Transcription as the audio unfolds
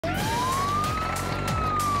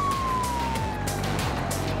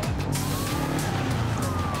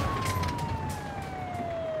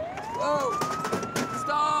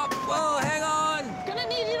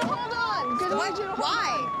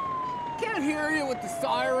hear you with the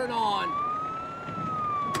siren on.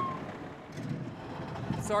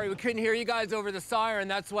 Sorry, we couldn't hear you guys over the siren.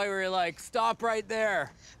 That's why we were like, stop right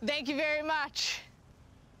there. Thank you very much.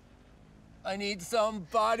 I need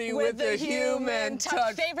somebody with a human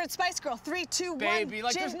touch. Favorite Spice Girl, 3, 2, 1. Baby,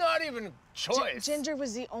 like there's not even a choice. Ginger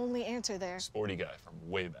was the only answer there. Sporty guy from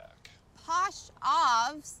way back. Posh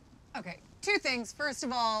Ovs. Okay, 2 things. First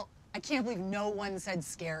of all, I can't believe no one said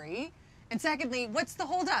scary. And secondly, what's the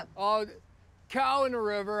holdup? Oh, cow in the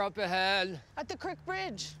river up ahead. At the Creek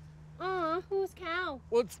Bridge. Who's cow?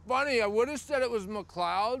 Well, it's funny. I would have said it was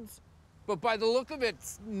McLeod's, but by the look of it,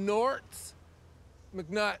 it's Nort's.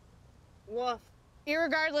 McNutt. Woof.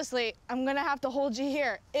 Irregardlessly, I'm gonna have to hold you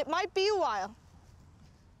here. It might be a while.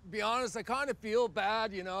 Be honest, I kind of feel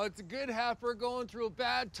bad, you know. It's a good heifer going through a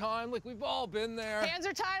bad time, like we've all been there. Hands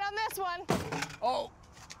are tied on this one. Oh.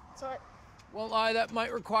 Sorry. Won't lie, that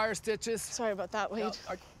might require stitches. Sorry about that, Wade.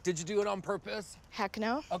 Did you do it on purpose? Heck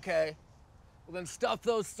no. Okay. Well, then stuff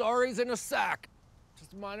those sorries in a sack.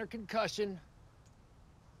 Just a minor concussion.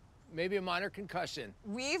 Maybe a minor concussion.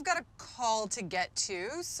 We've got a call to get to,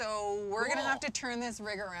 so we're gonna have to turn this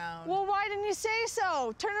rig around. Well, why didn't you say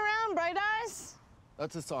so? Turn around, Bright Eyes.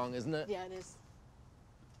 That's a song, isn't it? Yeah, it is.